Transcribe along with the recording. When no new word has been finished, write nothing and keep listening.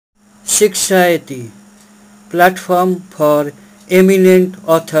Sikshayati, platform for eminent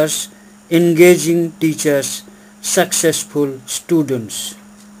authors, engaging teachers, successful students.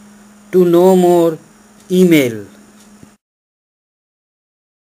 To know more, email.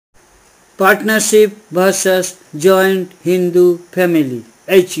 Partnership versus Joint Hindu Family,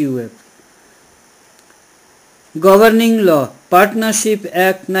 HUF. Governing law. Partnership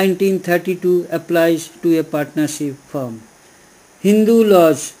Act 1932 applies to a partnership firm. Hindu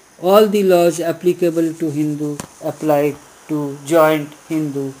laws. All the laws applicable to Hindu apply to joint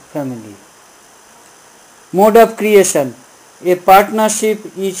Hindu family. Mode of creation. A partnership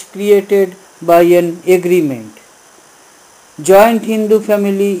is created by an agreement. Joint Hindu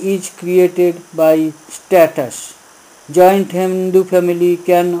family is created by status. Joint Hindu family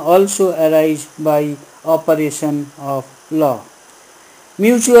can also arise by operation of law.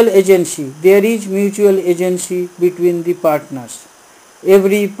 Mutual agency. There is mutual agency between the partners.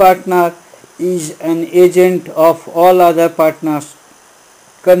 Every partner is an agent of all other partners.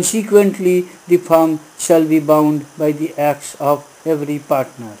 Consequently, the firm shall be bound by the acts of every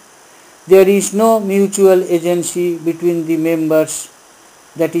partner. There is no mutual agency between the members,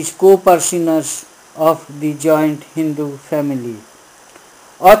 that is coparceners of the joint Hindu family.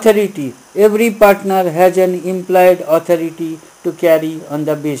 Authority. Every partner has an implied authority to carry on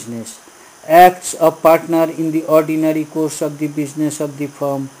the business. Acts of partner in the ordinary course of the business of the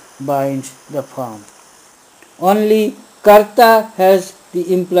firm binds the firm. Only Karta has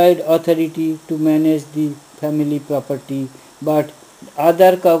the implied authority to manage the family property, but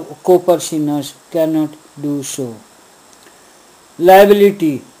other coparceners cannot do so.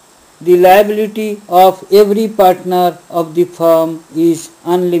 Liability. The liability of every partner of the firm is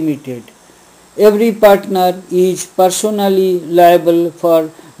unlimited. Every partner is personally liable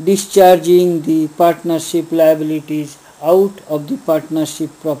for discharging the partnership liabilities out of the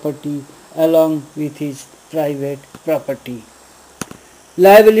partnership property along with his private property.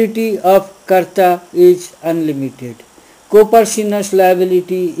 Liability of Karta is unlimited. Coparcener's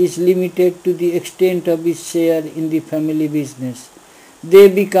liability is limited to the extent of his share in the family business. They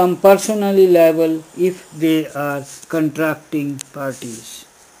become personally liable if they are contracting parties.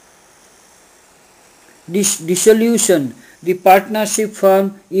 Dissolution. The partnership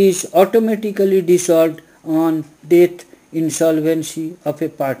firm is automatically dissolved on death, insolvency of a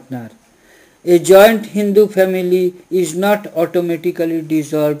partner. A joint Hindu family is not automatically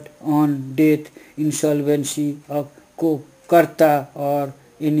dissolved on death, insolvency of Karta or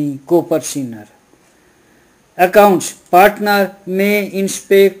any coparcener. Accounts. Partner may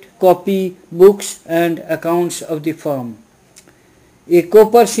inspect, copy books and accounts of the firm. A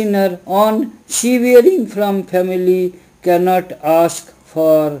coparcener on severing from family cannot ask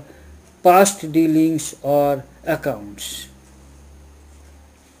for past dealings or accounts.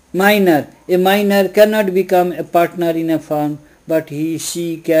 Minor. A minor cannot become a partner in a firm, but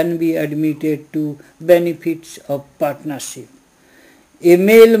she can be admitted to benefits of partnership. A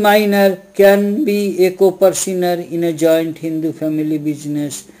male minor can be a coparcener in a joint Hindu family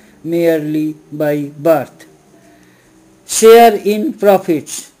business merely by birth. Share in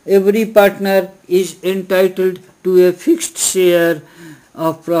profits. Every partner is entitled to a fixed share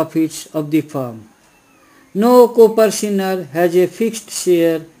of profits of the firm. No coparcener has a fixed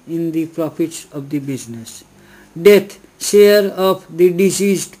share in the profits of the business. Death. Share of the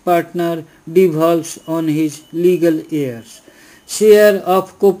deceased partner devolves on his legal heirs. Share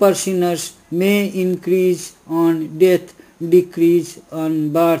of coparceners may increase on death, decrease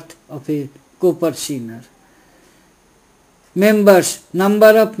on birth of a coparcener. Members.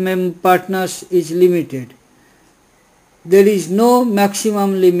 Number of partners is limited. There is no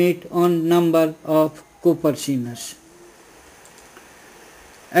maximum limit on number of coparceners.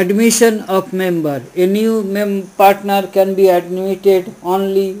 Admission of member. A new partner can be admitted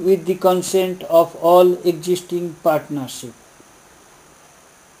only with the consent of all existing partners.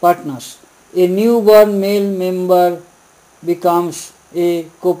 A newborn male member becomes a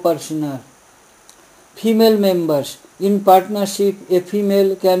coparcener. Female members. In partnership, a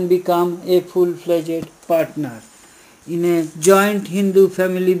female can become a full-fledged partner. In a joint Hindu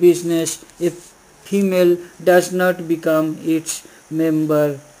family business, a female does not become its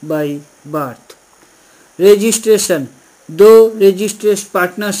member by birth. Registration. Though registered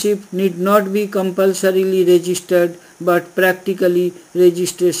partnership need not be compulsorily registered, but practically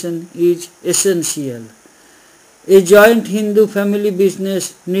registration is essential. A joint Hindu family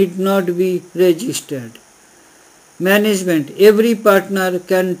business need not be registered. Management. Every partner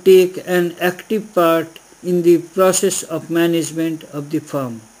can take an active part in the process of management of the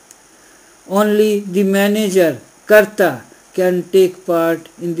firm. Only the manager, Karta, can take part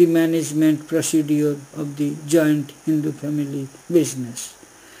in the management procedure of the joint Hindu family business.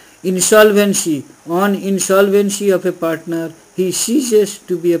 Insolvency. On insolvency of a partner, he ceases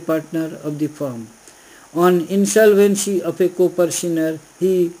to be a partner of the firm. On insolvency of a coparcener,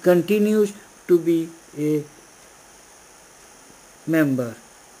 he continues to be a member.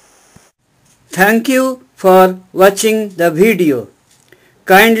 Thank you for watching the video.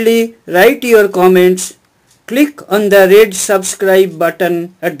 Kindly write your comments. Click on the red subscribe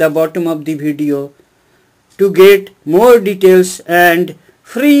button at the bottom of the video to get more details and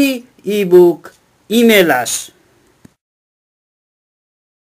free ebook. Email us.